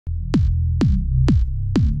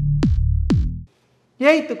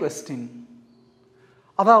8th question.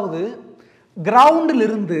 அதாவது கிரவுண்டில்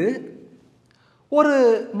இருந்து ஒரு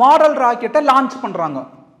மாடல் ராக்கெட்டை லான்ச் பண்றாங்க.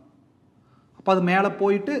 அப்ப அது மேலே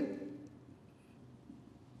போயிட்டு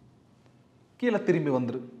கீழே திரும்பி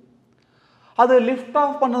வந்துரு. அது லிஃப்ட்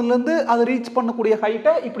ஆஃப் பண்ணதுலேருந்து அது ரீச் பண்ணக்கூடிய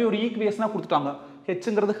ஹைட்டை இப்படி ஒரு ஈக்குவேஷனாக கொடுத்துட்டாங்க.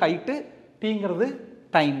 ஹெச்ங்கிறது ஹைட்டு, டீங்கிறது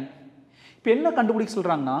டைம். இப்போ என்ன கண்டுபிடிக்க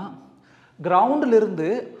சொல்கிறாங்கன்னா, கிரவுண்டில் இருந்து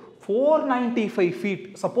 495 ஃபீட்,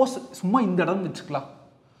 சப்போஸ் சும்மா இந்த இடம் வச்சுக்கலாம்,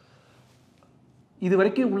 இது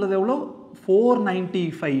வரைக்கும் உள்ளது எவ்வளோ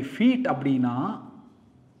 495 ஃபீட் அப்படின்னா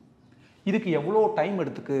இதுக்கு எவ்வளோ டைம்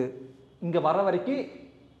எடுத்துக்கு, இங்கே வர வரைக்கும்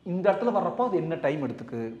இந்த இடத்துல வர்றப்போ அது என்ன டைம்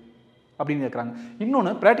எடுத்துக்கு அப்படின்னு கேட்குறாங்க.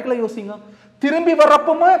 இன்னொன்று ப்ராக்டிக்கலாக யோசிங்க, திரும்பி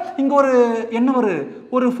வர்றப்போ இங்கே ஒரு என்ன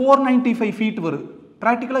ஒரு 495 ஃபீட் வருது.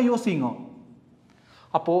 ப்ராக்டிக்கலாக யோசிங்க.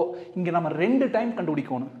 அப்போது இங்கே நம்ம 2 டைம்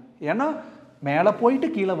கண்டுபிடிக்கணும். ஏன்னா மேலே போயிட்டு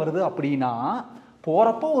கீழே வருது அப்படின்னா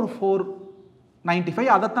போகிறப்போ ஒரு 495,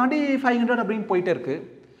 அதை தாண்டி 500 அப்படின்னு போயிட்டே இருக்கு.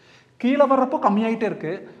 கீழே வர்றப்போ கம்மியாயிட்டே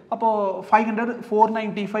இருக்கு. அப்போது 500,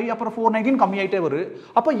 495, அப்புறம் 419 கம்மியாயிட்டே வருது.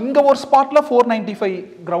 அப்போ இங்கே ஒரு ஸ்பாட்டில் 495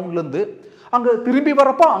 கிரவுண்ட்லேருந்து, அங்கே திரும்பி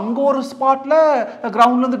வரப்போ அங்கே ஒரு ஸ்பாட்டில்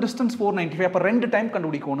கிரவுண்ட்லேருந்து டிஸ்டன்ஸ் 495. அப்போ 2 டைம்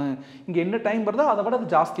கண்டுபிடிக்கணும். இங்கே என்ன டைம் வருதோ அதை விட அது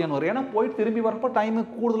ஜாஸ்தியான வரும். ஏன்னா போயிட்டு திரும்பி வரப்போ டைம்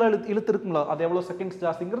கூடுதலாக இழுத்து இருக்குங்களா, அது எவ்வளோ செகண்ட்ஸ்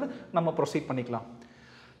ஜாஸ்திங்கிறது நம்ம ப்ரொசீட் பண்ணிக்கலாம்.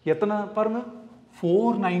 எத்தனை பாருங்க,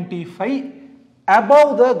 495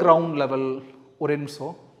 above the ground level. ஒரு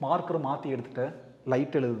நிமிஷம் மார்க்கரை மாற்றி எடுத்துட்டு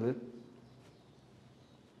லைட் எழுதுது.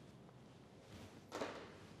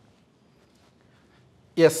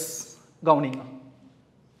 எஸ், கவனிங்க.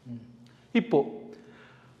 இப்போ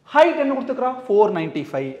ஹைட் என்ன கொடுத்துக்கிறா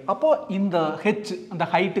 495. அப்போ இந்த ஹெச் அந்த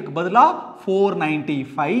ஹைட்டுக்கு பதிலாக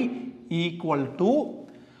 495 equal to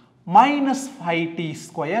 -5t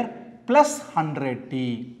square plus 100t.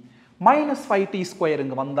 -5t square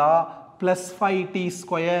இங்கே வந்தா plus 5t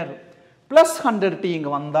square plus 100t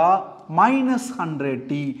இங்கே வந்தா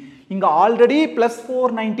 -100t. இங்கே ஆல்ரெடி பிளஸ்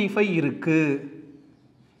 495 இருக்கு.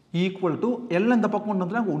 ஈக்குவல் டு எல்லாம் இந்த பக்கம் கொண்டு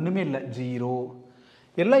வந்து ஒன்றுமே இல்லை, 0.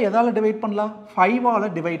 எல்லாம் எதால் டிவைட் பண்ணலாம், 5ஆல்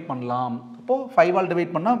டிவைட் பண்ணலாம். அப்போது 5ஆல்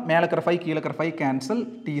டிவைட் பண்ணால் மேலே இருக்கிற 5 கீழே இருக்கிற 5 cancel,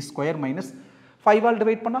 t square minus 5ஆல்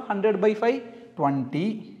divide பண்ணால் 100/5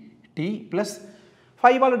 20t ப்ளஸ்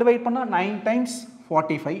 5ஆல் டிவைட் பண்ணால் 9 டைம்ஸ்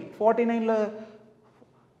 45, 49ல்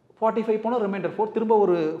 45 போனால் ரிமைண்டர் 4, திரும்ப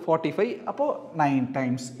ஒரு 45, அப்போது 9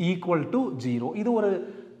 டைம்ஸ் ஈக்குவல் டு 0. இது ஒரு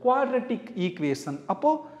குவாட்ரட்டிக் ஈக்குவேஷன்.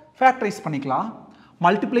 அப்போது ஃபேக்டரைஸ் பண்ணிக்கலாம்.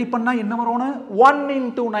 மல்டிப்ளை பண்ணால் என்ன வரணும், 1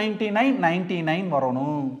 × 99 99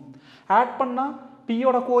 வரணும். ஆட் பண்ணால்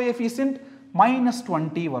டீயோட கோஎஃபிஷியன்ட்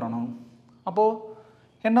 -20 வரணும். அப்போது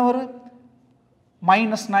என்ன வரும்,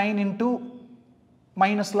 -9 ×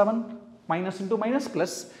 -11 -×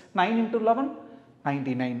 ப்ளஸ் 9 × 11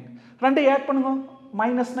 99. ரெண்டு ஆட் பண்ணுங்க,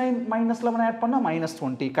 -9 -11 ஆட் பண்ணால்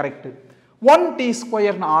 -20. கரெக்டு. 1t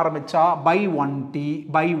ஸ்கொயர்னு ஆரம்பித்தா by 1t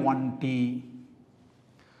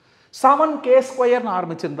 7k ஸ்கொயர்னு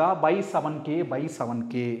ஆரம்பிச்சிருந்தா by 7k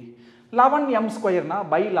 11m ஸ்கொயர்னா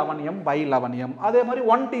by 11m. அதே மாதிரி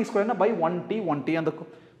 1t ஸ்கொயர்னா by 1t. அந்த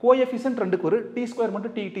கோஎஃபிஷியன்ட் ரெண்டுக்கு ஒரு t ஸ்கொயர்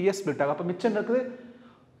மட்டும் t ஸ்பிளிட் ஆகும். அப்போ மிச்சம் இருக்குது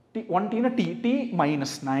 1tனா t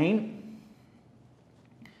 -9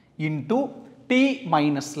 into t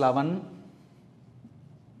 -11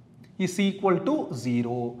 is equal to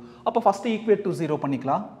 0. அப்போ ஃபர்ஸ்ட் ஈக்குவேட் டு 0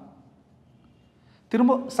 பண்ணிக்கலாம்,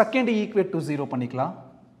 திரும்ப செகண்ட் ஈக்குவேட் டு 0 பண்ணிக்கலாம்.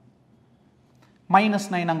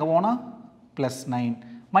 -9 அங்கே போனால் +9,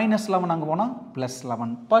 -11 அங்கே போனால்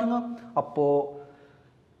 +11. பாருங்க, அப்போது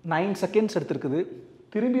 9 செகண்ட்ஸ் எடுத்துருக்குது.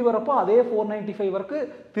 திரும்பி வரப்போ அதே 495 வரைக்கும்,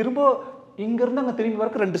 திரும்ப இங்கேருந்து அங்கே திரும்பி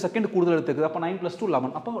வரக்கு 2 செகண்ட் கூடுதல் எடுத்துருக்குது. அப்போ 9 + 2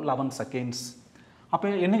 11, அப்போ 11 செகண்ட்ஸ். அப்போ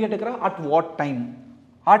என்ன கேட்டுக்கிறா, at what time,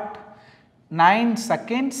 at 9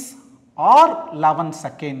 seconds R 11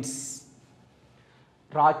 seconds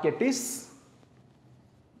rocket is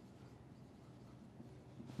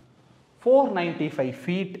 495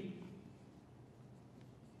 feet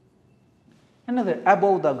என்னது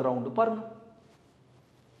above the ground. பாருங்க,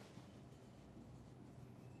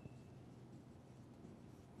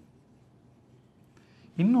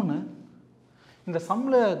 இன்னொன்று இந்த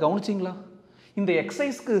சம்மில் கவனிச்சிங்களா, இந்த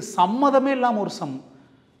எக்ஸசைஸ்க்கு சம்மதமே இல்லாமல் ஒரு சம்.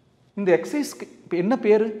 இந்த எக்ஸசைஸ்க்கு இப்போ என்ன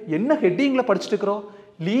பேர், என்ன ஹெட்டிங்கில் படிச்சுட்டு இருக்கிறோம்,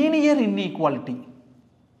 லீனியர் இன்இக்வாலிட்டி.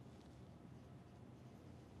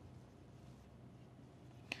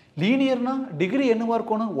 லீனியர்னா டிகிரி என்னவா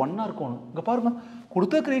இருக்கணும், 1ஆ இருக்கணும். இங்கே பாருங்க,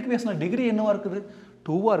 கொடுத்துருக்கிற ஈக்குவேஷன் டிகிரி என்னவா இருக்குது,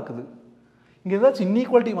 2ஆ இருக்குது. இங்கே ஏதாச்சும்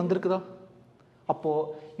இன்இக்வாலிட்டி வந்திருக்குதா? அப்போது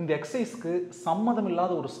இந்த எக்ஸசைஸ்க்கு சம்மதம்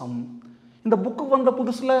இல்லாத ஒரு சம். இந்த புக்கு வந்த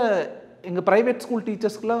புதுசில் எங்கள் ப்ரைவேட் ஸ்கூல்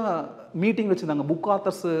டீச்சர்ஸ்க்குலாம் மீட்டிங் வச்சுருந்தாங்க, புக்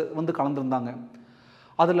ஆத்தர்ஸ் வந்து கலந்துருந்தாங்க.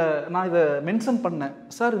 அதில் நான் இதை மென்ஷன் பண்ணேன்,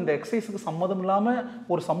 சார் இந்த எக்ஸசைஸுக்கு சம்மதம் இல்லாமல்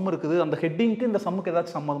ஒரு சம் இருக்குது, அந்த ஹெட்டிங்க்கு இந்த சம்முக்கு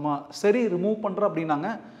ஏதாச்சும் சம்மதமா, சரி ரிமூவ் பண்ணுற அப்படின்னாங்க.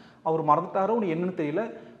 அவர் மறந்துட்டாரோ என்னன்னு தெரியல,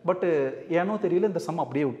 பட்டு ஏனோ தெரியல இந்த சம்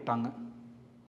அப்படியே விட்டாங்க.